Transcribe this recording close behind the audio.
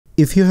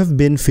If you have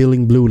been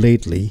feeling blue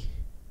lately,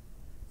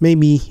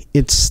 maybe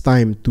it's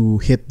time to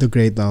hit the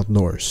great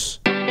outdoors.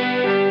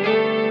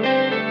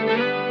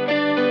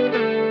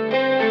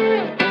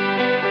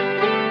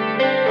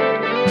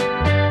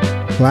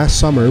 Last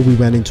summer, we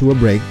went into a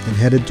break and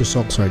headed to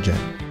Soc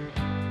Sargent.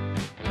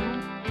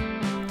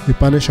 We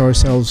punish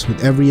ourselves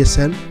with every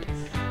ascent,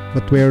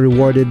 but we are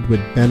rewarded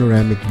with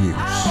panoramic views.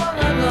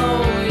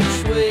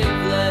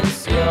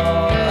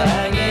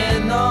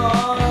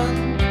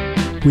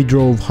 We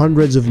drove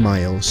hundreds of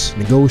miles,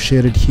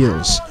 negotiated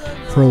hills,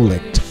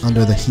 frolicked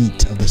under the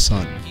heat of the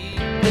sun.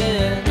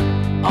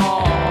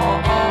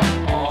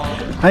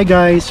 Hi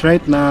guys,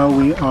 right now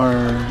we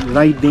are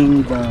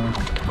riding the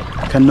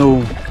canoe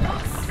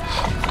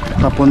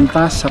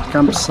papunta sa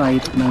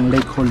campsite ng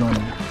Lake Holon.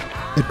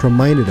 It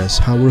reminded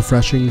us how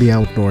refreshing the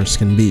outdoors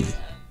can be.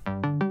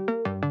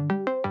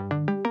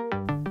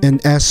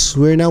 And as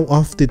we're now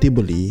off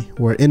Titibuli,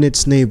 where in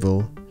its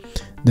navel,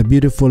 the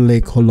beautiful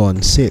Lake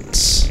Holon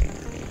sits,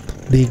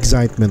 the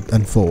excitement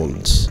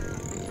unfolds.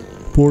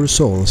 Poor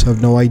souls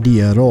have no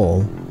idea at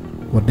all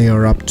what they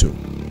are up to.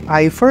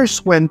 I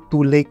first went to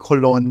Lake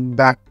Holon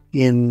back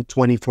in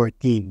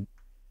 2014.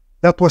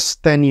 That was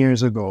 10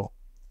 years ago.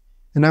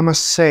 And I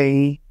must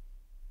say,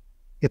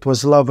 it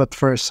was love at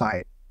first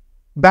sight.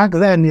 Back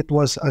then, it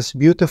was as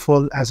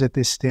beautiful as it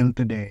is still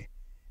today.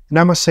 And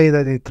I must say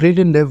that it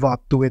really lived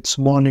up to its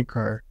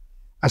moniker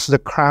as the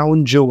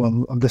crown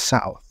jewel of the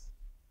South.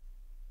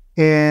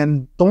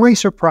 And to my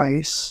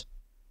surprise,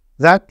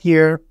 that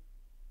year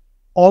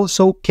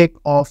also kicked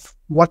off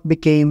what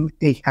became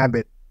a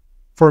habit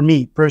for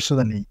me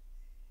personally,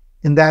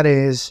 and that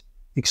is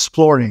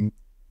exploring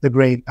the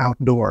great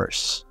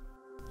outdoors.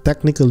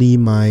 Technically,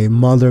 my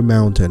mother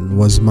mountain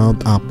was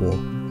Mount Apo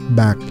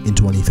back in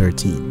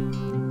 2013.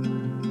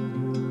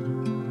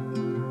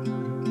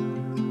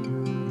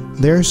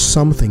 There's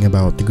something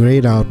about the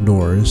great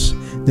outdoors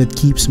that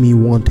keeps me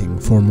wanting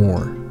for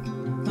more.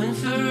 When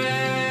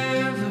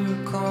forever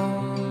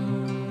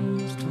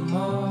comes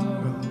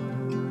tomorrow,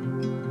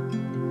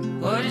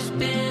 what has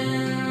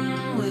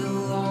been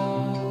will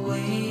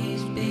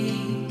always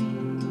be.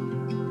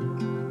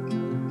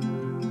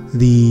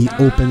 The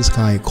open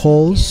sky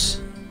calls,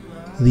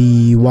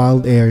 the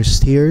wild air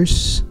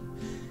steers.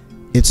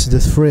 It's the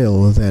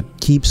thrill that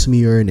keeps me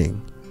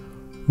yearning,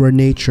 where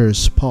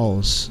nature's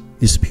pulse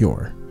is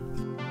pure.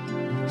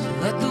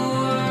 Let the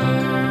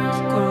world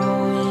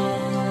grow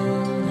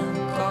in a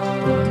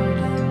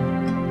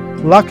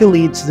garden.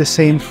 Luckily, it's the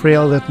same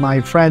thrill that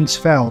my friends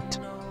felt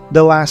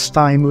the last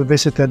time we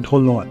visited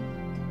Holon.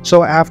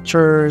 So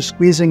after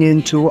squeezing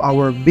into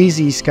our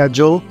busy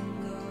schedule,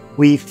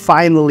 we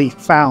finally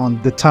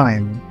found the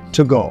time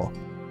to go.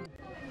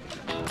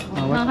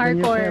 What can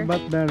you say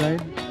about the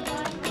ride?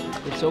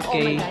 It's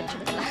okay. Oh my God.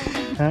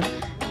 Huh?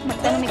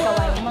 Magtanong ikaw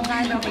ay mga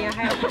ano kaya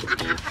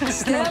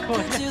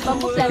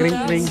Kring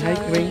kring, hi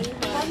kring.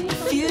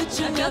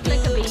 Future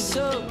looks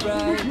so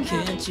bright.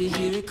 Can't you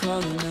hear it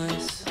calling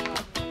us?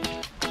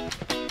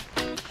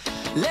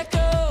 Let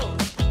go.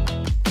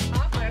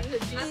 Parang sa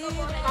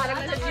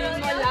June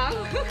mo lang.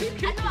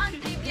 Ano ang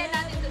trivia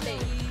natin today?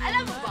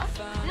 Alam mo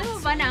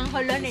ba na ang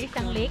Holon ay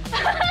isang lake?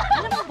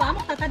 Alam mo ba,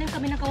 magtatanim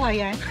kami ng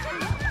kawayan?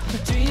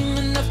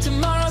 Dreaming of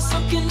tomorrow,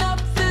 soaking up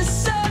the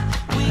sun.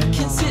 We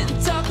can sit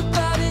and talk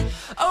about it.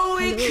 Oh,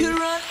 we could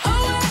run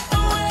away,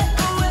 away,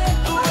 away,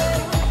 away.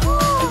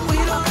 We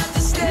don't have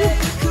to stay,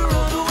 we could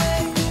run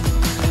away.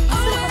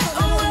 Away,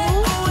 away,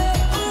 away,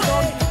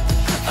 away.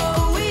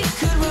 Oh, we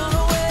could run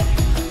away,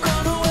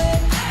 run away.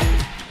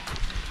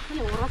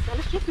 Ano oras?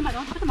 Alas 10 naman,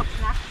 ako na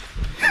mag-snack.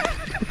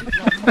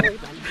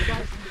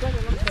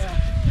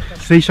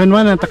 Station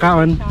 1 ang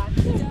takaon.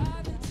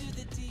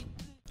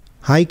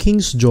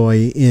 Hiking's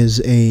joy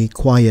is a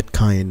quiet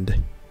kind.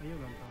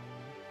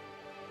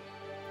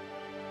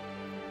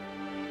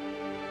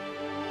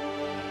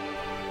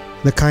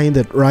 The kind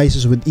that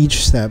rises with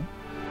each step,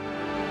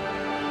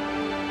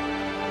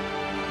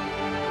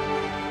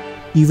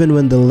 even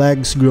when the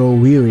legs grow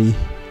weary,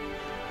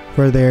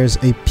 for there's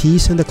a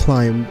peace in the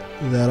climb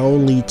that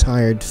only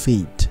tired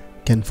feet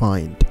can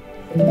find.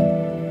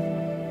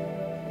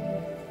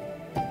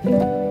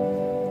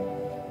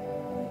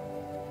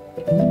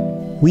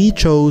 We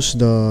chose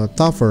the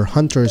tougher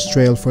Hunter's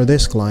Trail for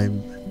this climb,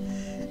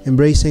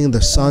 embracing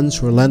the sun's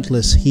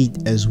relentless heat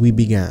as we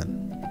began,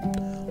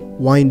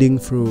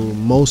 winding through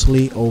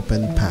mostly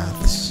open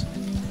paths.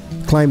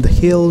 Climb the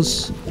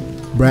hills,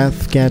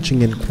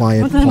 breath-catching and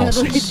quiet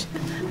pauses.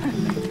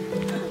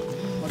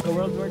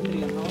 World War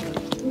III ang Holon.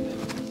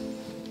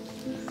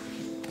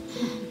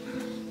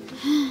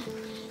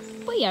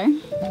 Puyar.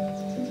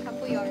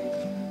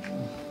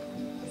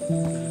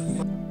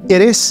 It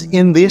is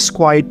in these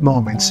quiet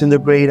moments in the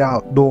great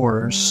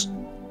outdoors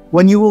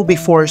when you will be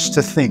forced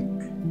to think,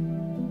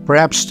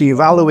 perhaps to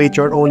evaluate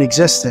your own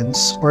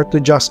existence or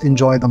to just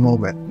enjoy the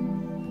moment.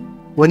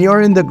 When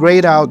you're in the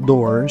great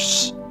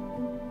outdoors,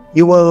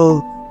 you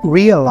will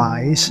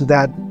realize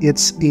that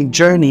it's a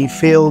journey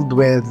filled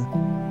with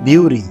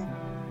beauty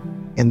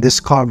and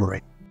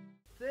discovery.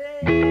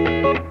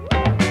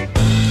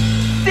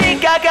 Think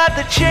I got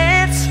the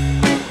chance,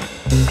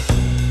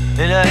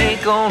 and I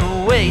ain't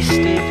gonna waste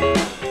it.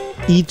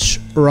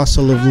 Each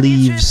rustle of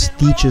leaves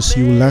teaches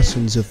you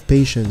lessons of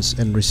patience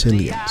and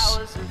resilience.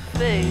 Hours are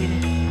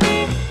fading.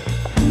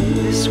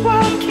 This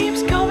world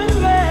keeps coming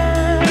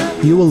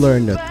round. You will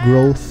learn that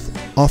growth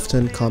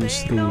often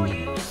comes through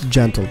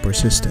gentle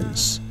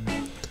persistence.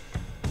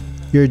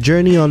 Your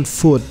journey on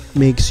foot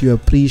makes you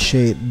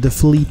appreciate the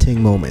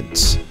fleeting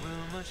moments.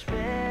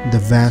 The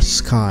vast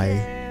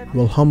sky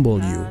will humble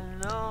you.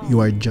 You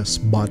are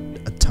just but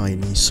a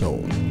tiny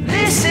soul.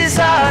 This is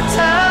our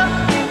time.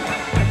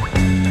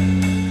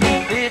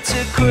 It's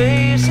a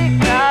crazy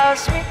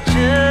cosmic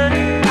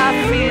journey. I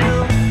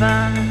feel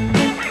fine.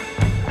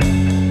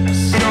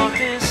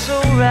 Something's so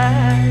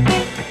right.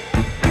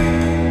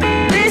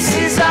 This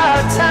is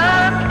our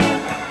time.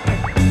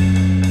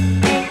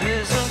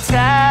 'Cause I'm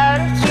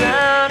tired of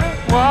trying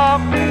to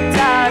walk the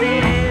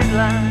dotted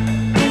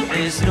line.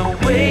 There's no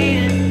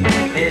waiting,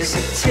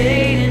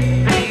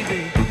 hesitating,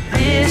 baby.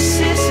 This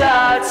is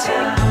our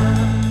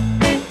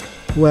time.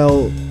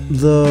 Well,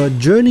 the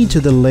journey to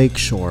the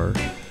lakeshore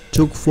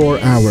took 4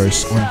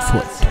 hours on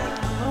foot.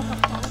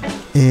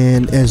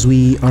 And as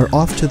we are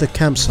off to the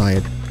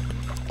campsite,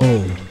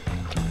 oh,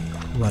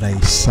 what a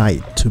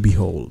sight to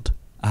behold.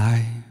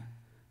 I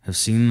have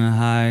seen the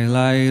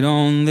highlight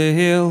on the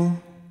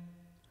hill.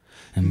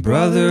 And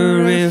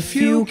brother, if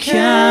you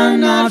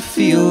cannot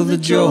feel the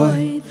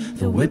joy,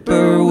 the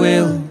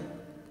whippoorwill.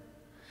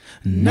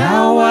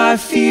 Now I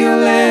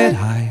feel it.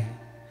 I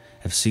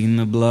have seen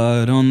the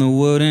blood on the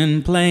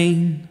wooden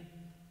plane.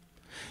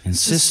 And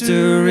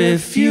sister,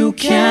 if you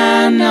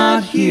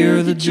cannot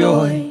hear the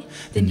joy,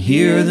 then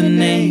hear the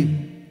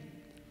name.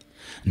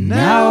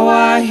 Now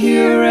I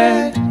hear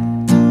it.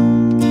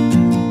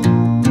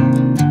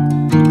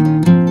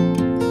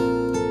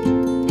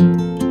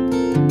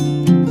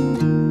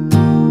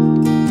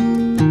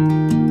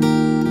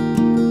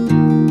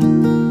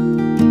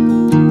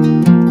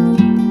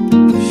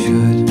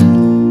 Should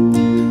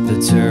the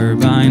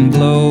turbine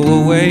blow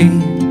away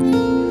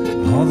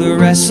all the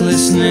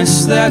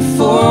restlessness that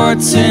for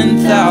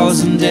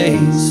 10,000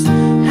 days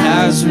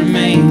has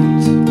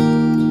remained?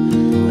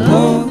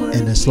 Oh,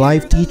 And as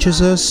life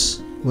teaches us,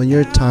 when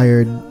you're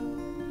tired,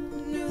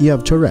 you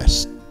have to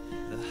rest.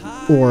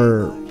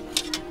 Or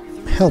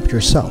help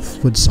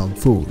yourself with some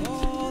food.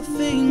 all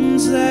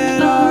things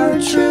that are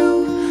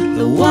true.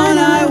 The one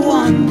I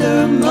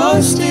wonder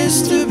most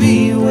is to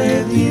be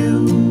with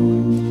you.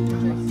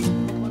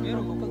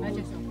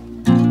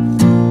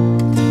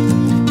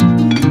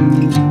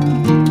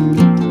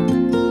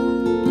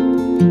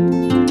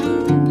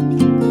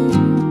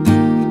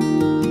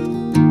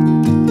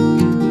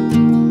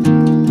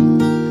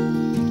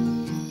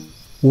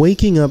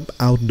 Waking up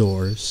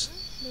outdoors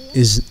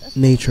is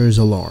nature's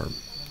alarm,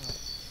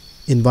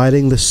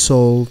 inviting the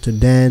soul to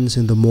dance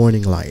in the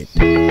morning light.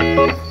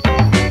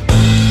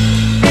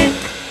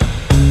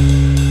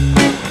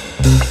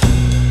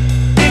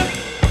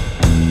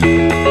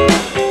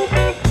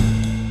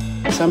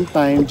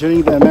 Sometime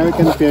during the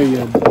American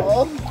period,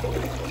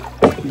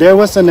 there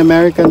was an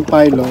American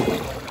pilot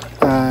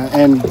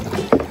and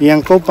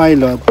yung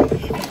co-pilot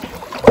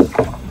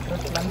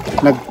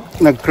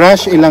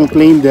nag-crash ilang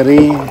plane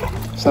dere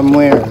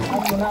somewhere.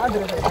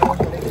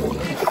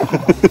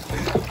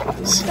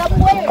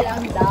 Somewhere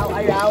lang daw,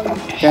 around.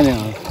 Kanya.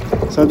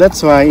 So that's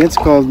why it's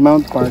called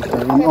Mount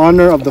Parker in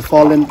honor of the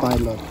fallen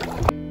pilot.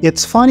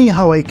 It's funny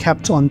how I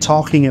kept on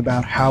talking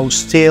about how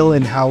still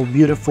and how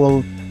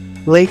beautiful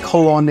Lake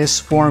Holon is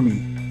for me.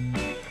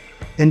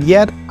 And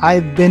yet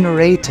I've been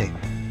rating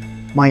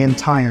my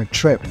entire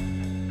trip.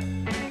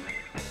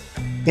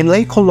 In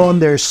Lake Holon,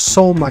 there's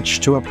so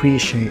much to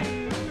appreciate.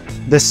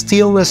 The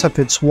stillness of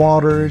its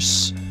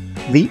waters,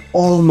 the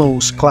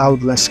almost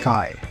cloudless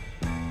sky.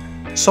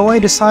 So I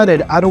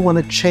decided I don't want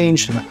to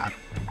change that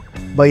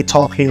by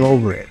talking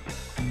over it.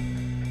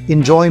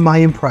 Enjoy my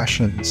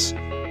impressions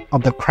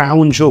of the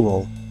crown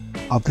jewel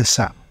of the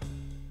South.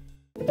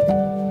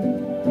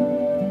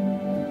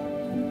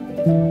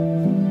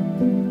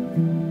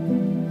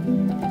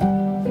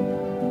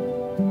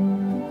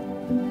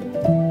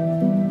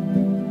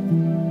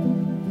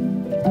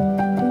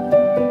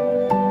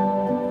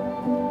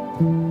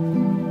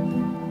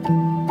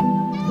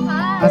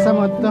 Asa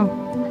mo to?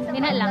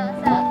 Ina lang.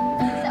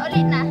 Sa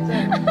ulit na.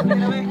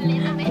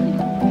 Ulit na, Ben.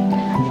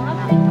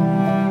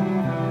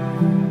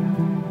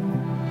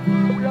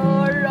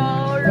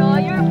 Row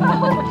your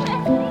boat.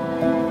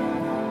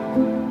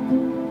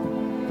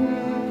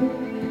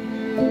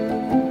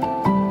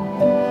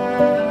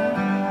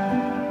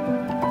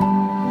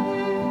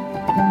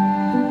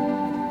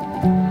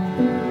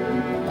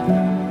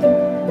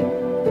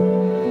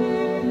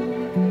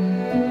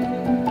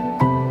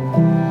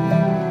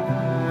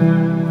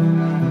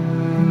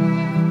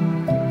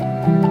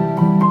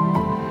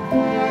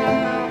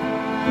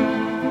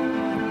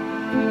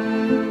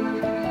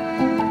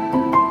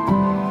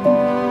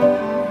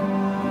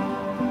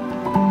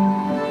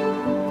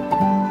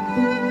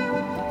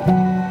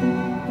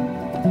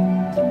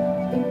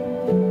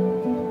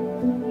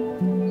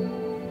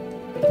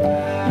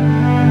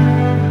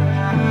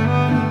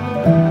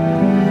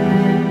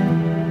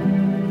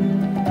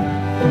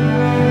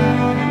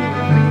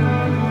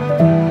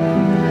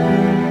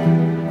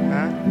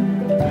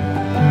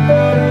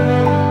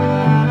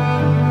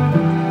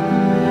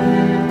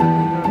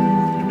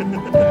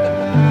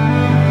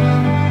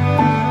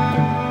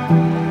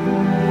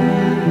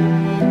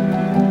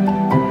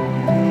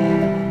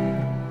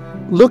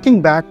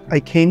 Looking back, I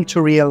came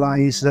to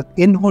realize that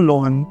in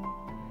Holon,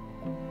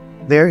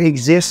 there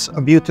exists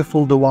a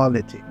beautiful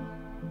duality.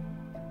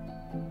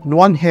 On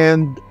one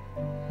hand,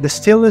 the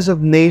stillness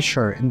of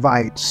nature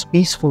invites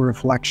peaceful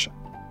reflection,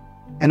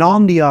 and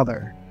on the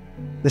other,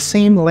 the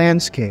same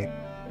landscape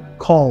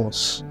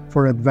calls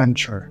for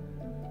adventure.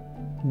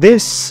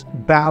 This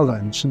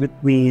balance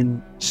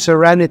between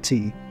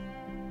serenity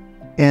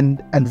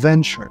and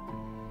adventure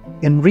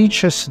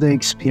enriches the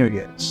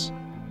experience,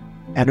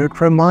 and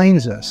it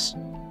reminds us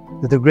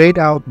that the great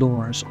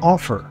outdoors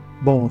offer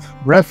both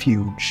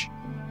refuge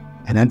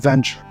and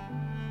adventure.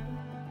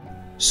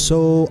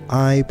 So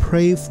I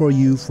pray for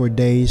you for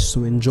days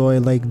to enjoy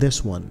like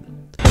this one.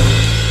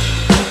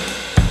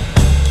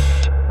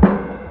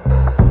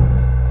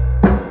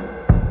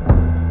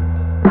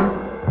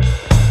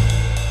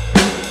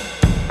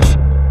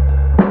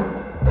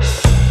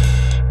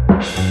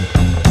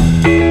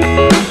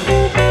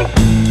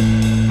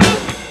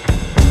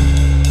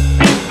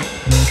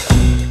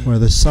 Where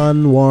the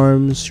sun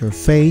warms your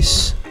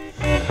face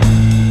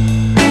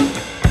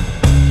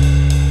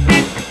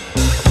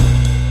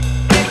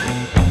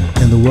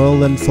and the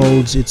world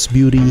unfolds its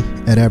beauty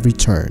at every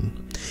turn,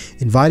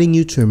 inviting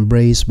you to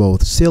embrace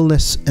both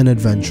stillness and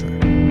adventure.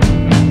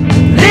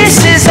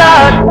 This is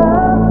our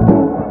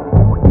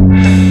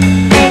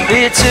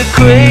it's a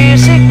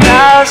crazy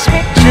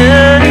cosmic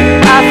journey.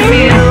 I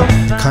feel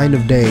The kind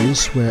of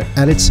days where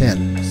at its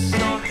end,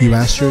 you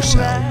ask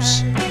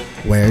yourselves,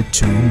 where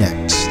to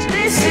next?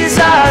 this is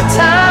our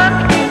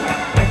time.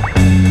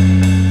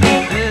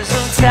 There's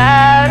no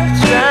tired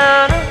of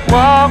trying to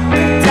walk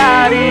the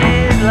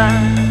dotted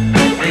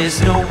line.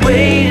 There's no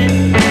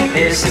waiting,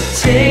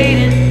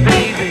 hesitating.